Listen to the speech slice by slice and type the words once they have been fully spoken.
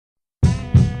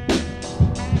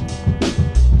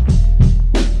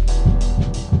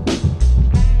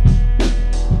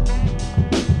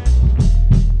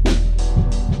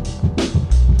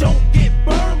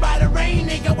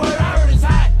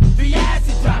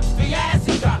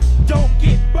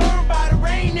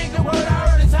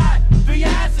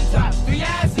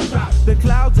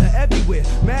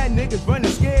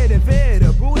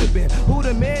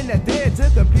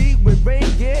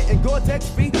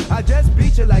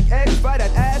like eggs, fry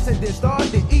that ass and then start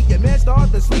to eat. Your man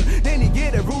start to sleep, then he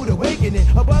get a rude awakening.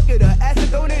 A bucket of acid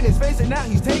thrown in his face and now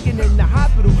he's taken in the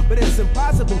hospital. But it's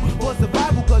impossible for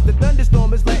survival, cause the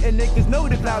thunderstorm is letting niggas know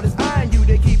the cloud is eyeing you.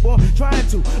 They keep on trying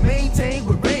to maintain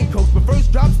with raincoats, but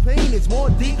first drops pain is more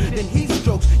deep than heat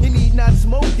strokes. You need not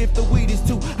smoke if the weed is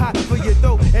too hot for your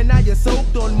throat. And now you're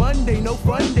soaked on Monday, no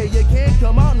fun day.